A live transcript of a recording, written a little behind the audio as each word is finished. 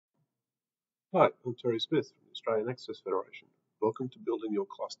Hi, I'm Terry Smith from the Australian Access Federation. Welcome to Building Your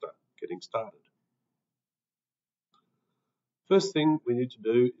Cluster, Getting Started. First thing we need to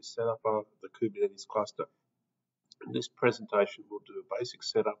do is set up the Kubernetes cluster. In this presentation, we'll do a basic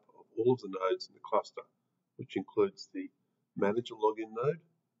setup of all of the nodes in the cluster, which includes the manager login node,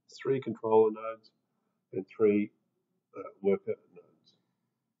 3 controller nodes, and 3 worker nodes.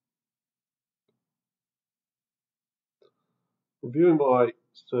 Reviewing my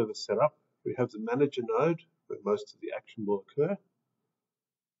server setup, we have the manager node, where most of the action will occur,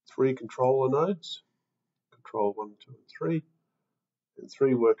 3 controller nodes, control 1, 2, and 3, and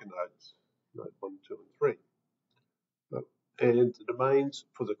 3 worker nodes, node 1, 2, and 3. And the domains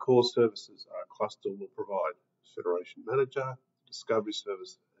for the core services our cluster will provide: Federation Manager, Discovery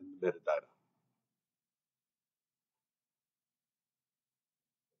Service, and metadata.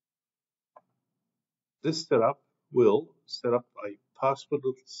 This setup will set up a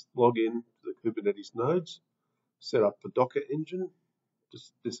passwordless login to the Kubernetes nodes, set up the Docker engine,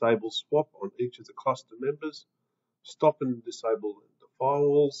 disable swap on each of the cluster members, stop and disable the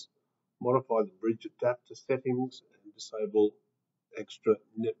firewalls, modify the bridge adapter settings, and disable extra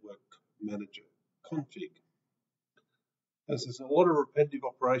network manager config. As there's a lot of repetitive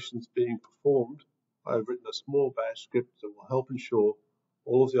operations being performed, I've written a small bash script that will help ensure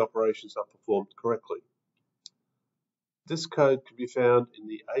all of the operations are performed correctly. This code can be found in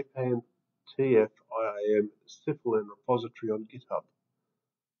the APAN TF-IAM Syphilin repository on GitHub.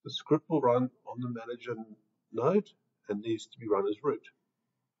 The script will run on the manager node and needs to be run as root.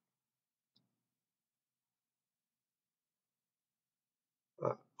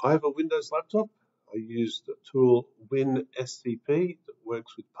 I have a Windows laptop. I use the tool WinSCP that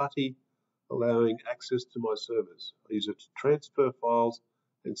works with PuTTY, allowing access to my servers. I use it to transfer files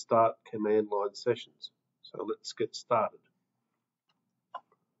and start command line sessions. So let's get started.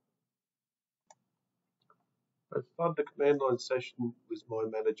 I start the command line session with my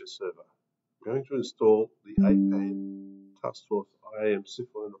manager server. I'm going to install the APAN TaskForce IAM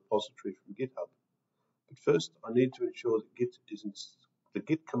Syphilin repository from GitHub. But first, I need to ensure that the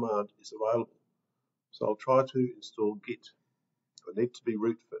git command is available. So I'll try to install git. I need to be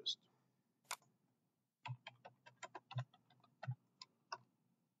root first.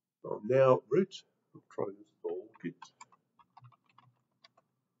 I'm now root. I'll try to install git.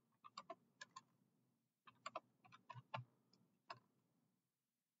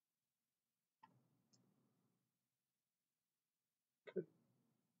 Okay.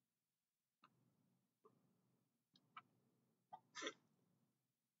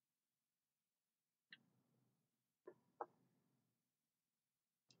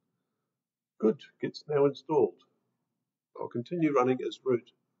 Good, git's now installed. I'll continue running as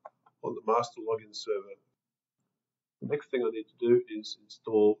root on the master login server. The next thing I need to do is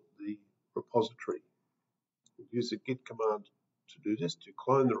install the repository. I'll use the git command to do this, to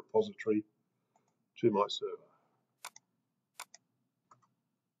clone the repository to my server.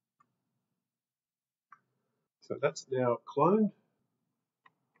 So that's now cloned.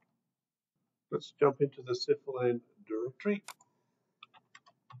 Let's jump into the Syphilin directory.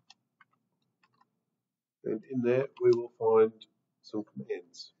 And in there we will find some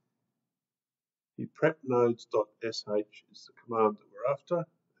commands. The prepnodes.sh is the command that we're after,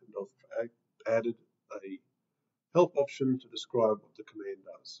 and I've added a help option to describe what the command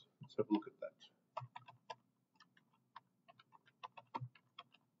does. Let's have a look at that.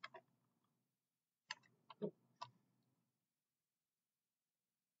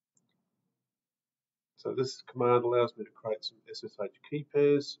 So this command allows me to create some SSH key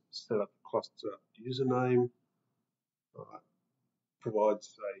pairs, set up the cluster username,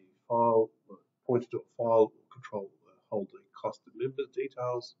 provides a file, pointer to a file, or hold the cluster member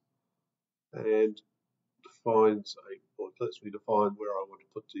details, and defines lets me define where I want to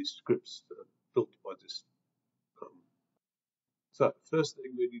put these scripts that are built by this. So first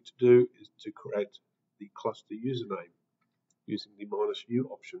thing we need to do is to create the cluster username using the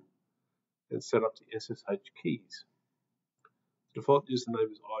 -u option and set up the SSH keys. The default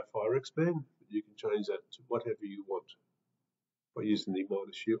username is iFireXman, but you can change that to whatever you want by using the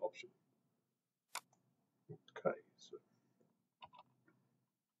 -u option. Okay, so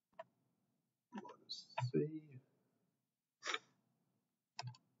 -c.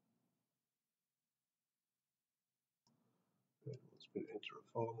 And once we enter a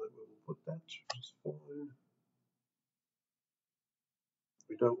file name, we will put that, which is fine.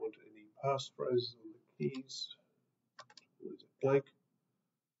 We don't want any passphrases on the keys. Leave it blank.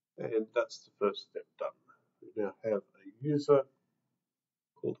 And that's the first step done. We now have a user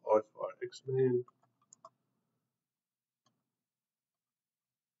called iFireXman.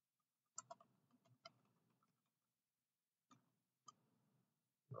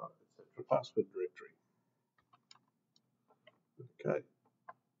 for password directory. Okay.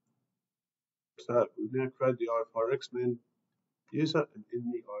 So we've now created the ifirxmen user, and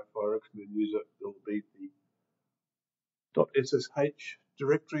in the ifirxmen user there will be the .ssh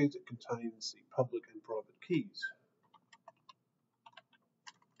directory that contains the public and private keys.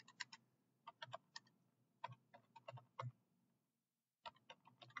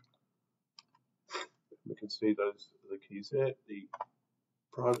 We can see those are the keys there, the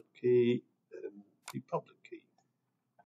private key and the public